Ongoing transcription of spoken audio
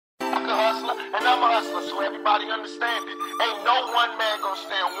a hustler, and I'm a hustler, so everybody understand it. Ain't no one man gonna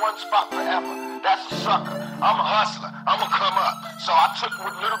stay in one spot forever. That's a sucker. I'm a hustler. I'ma come up. So I took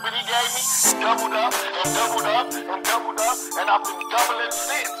what little bit he gave me, and doubled up, and doubled up, and doubled up, and I've been doubling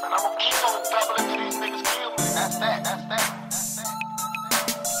since. And I'm gonna keep on doubling till these niggas kill me. That's that.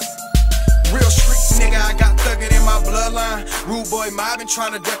 Real street nigga, I got thuggin' in my bloodline. Rude boy mobbing,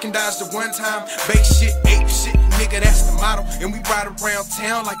 tryna duck and dodge the one time. Bake shit, ape shit, nigga, that's the motto. And we ride around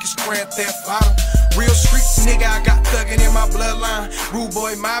town like it's Grand Theft Auto. Real street nigga, I got thuggin' in my bloodline. Rude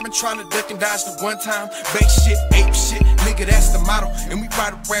boy mobbing, tryna duck and dodge the one time. Bake shit, ape shit, nigga, that's the motto. And we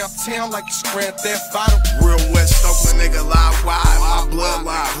ride around town like it's Grand Theft Auto. Real West Oakland nigga, live wide, my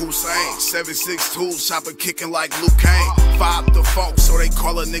bloodline. Hussein, 762, chopper kicking like Luke Kane. 5 the funk, so they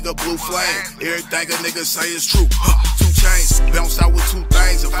call a nigga Blue Flame. Everything a nigga say is true. 2 chains, bounce out with 2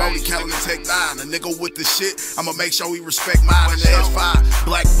 things. A 40 caliber Tech 9. A nigga with the shit, I'ma make sure he respect mine. And the S5,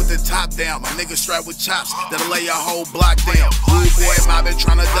 black with the top down. My nigga strapped with chops that'll lay your whole block down. Rude boy, I been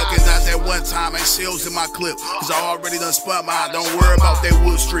tryna duck and dodge that one time. Ain't shells in my clip, cause I already done spun mine. Don't worry about that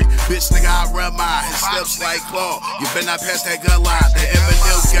Wood Street. Bitch nigga, I run mine. His steps like Claw. You better not pass that gun line. The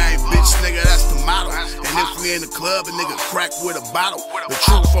M&M game, bitch nigga, that's the motto. And if we in the club, a nigga crack with a bottle. The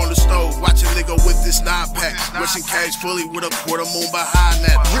truth on the stove, watch a nigga with this 9-pack. Russian cage fully with a quarter moon behind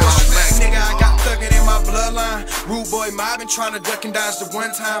that. Ronald Mack, nigga, I got thuggin' in my bloodline. Rude boy mobbing, tryna duck and dodge the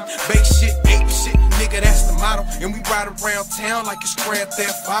one time. Bake shit, ape shit, nigga, that's the motto. And we ride around town like it's Grand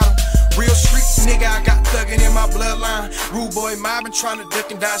Theft Auto. Real street nigga, I got thuggin' in my bloodline. Rude boy mobbing, tryna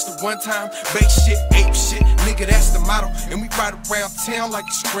duck and dodge the one time. Bake shit, ape shit, nigga, that's the motto. And we ride around town like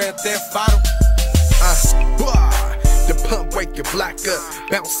it's Grand Theft Auto. The pump wake your block up.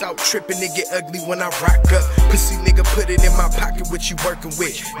 Bounce out trippin', it get ugly when I rock up. Pussy nigga put it in my pocket, what you workin'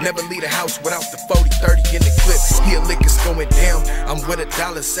 with? Never leave the house without the 40-30 in the clip. Here liquor's going down, I'm where the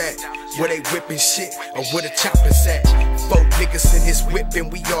dollars at. Where they whippin' shit, or where the choppers at. 4 niggas in his whip and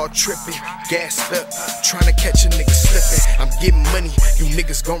we all trippin'. Gassed up, tryna catch a nigga slippin'. I'm getting money, you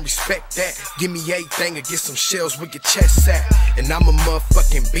niggas gon' respect that. Give me everything or get some shells with your chest at. And I'm a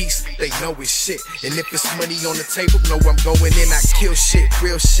motherfucking beast, they know it's shit. And if it's money on the table, know I'm going in, I kill shit,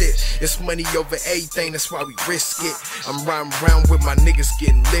 real shit. It's money over everything, that's why we risk it. I'm riding around with my niggas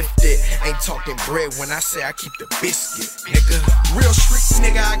getting lifted. Ain't talking bread when I say I keep the biscuit, nigga. Real street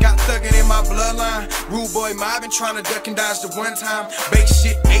nigga, I got thuggin' in my bloodline. Rude boy mobbing, tryna duck and dodge the one time. Bake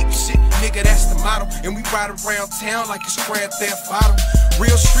shit, ape shit, nigga, that's the motto. And we ride around town like it's Grand Theft Auto.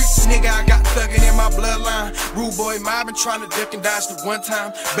 Real street nigga, I got thuggin' in my bloodline. Rude boy mobbing, tryna duck and dodge the one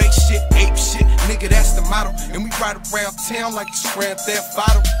time. Bake shit, ape shit, nigga, that's the motto. And we ride around town like it's Grand Theft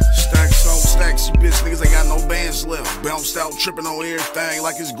Auto. Stacks on stacks, you bitch niggas ain't got no bands left. Bounced out, trippin' on everything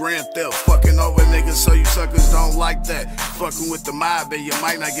like it's Grand Theft. Fucking over niggas, so you suckers don't like that. Fucking with the mob, and you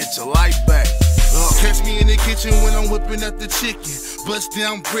might not get your life back. Catch me in the kitchen when I'm whipping up the chicken. Bust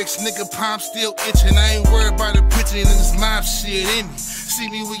down bricks, nigga, palm still itching. I ain't worried about the pitching and this mob shit in me. See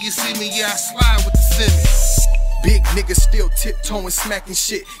me when you see me, yeah, I slide with the Simmons. Big niggas still tiptoeing, smacking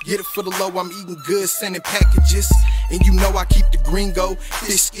shit. Get it for the low, I'm eating good, sending packages. And you know I keep the gringo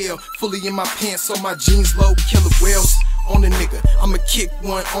fish scale fully in my pants, so my jeans low. Killer whales on the nigga, I'ma kick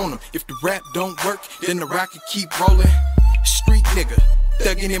one on him. If the rap don't work, then the rocket keep rolling. Street nigga,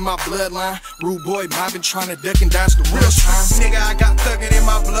 thuggin' in my bloodline. Rude boy mobbing, tryna duck and dodge the real time. Nigga, I got thuggin' in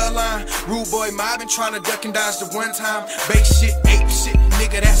my bloodline. Rude boy mobbing, tryna duck and dodge the one time. Bake shit, ape shit,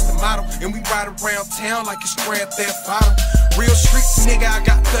 nigga, that's the motto. And we ride around town like it's Grand Theft Auto. Real street nigga, I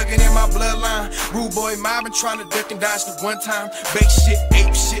got thuggin' in my bloodline. Rude boy mobbing, tryna duck and dodge the one time. Bake shit,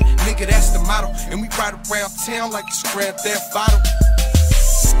 ape shit, nigga, that's the motto. And we ride around town like it's Grand Theft Auto.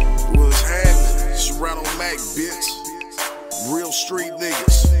 What's happening? It's Ronald Mack, bitch. Real street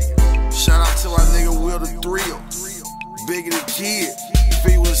niggas. Shout out to my nigga Will the Thrill. Biggie the Kid. If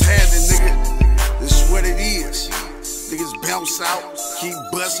he was happening, nigga, this is what it is. Niggas bounce out, keep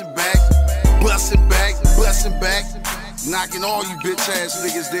bustin' back, bustin' back, bustin' back, knocking all you bitch ass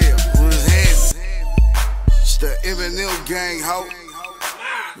niggas there. What's happening? It's the M&M gang, ho.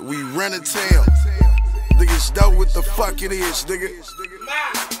 We run a town. Niggas know what the fuck it is, nigga.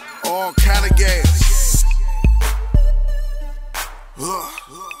 All kind of gas.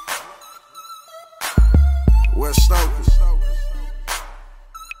 West Oakland.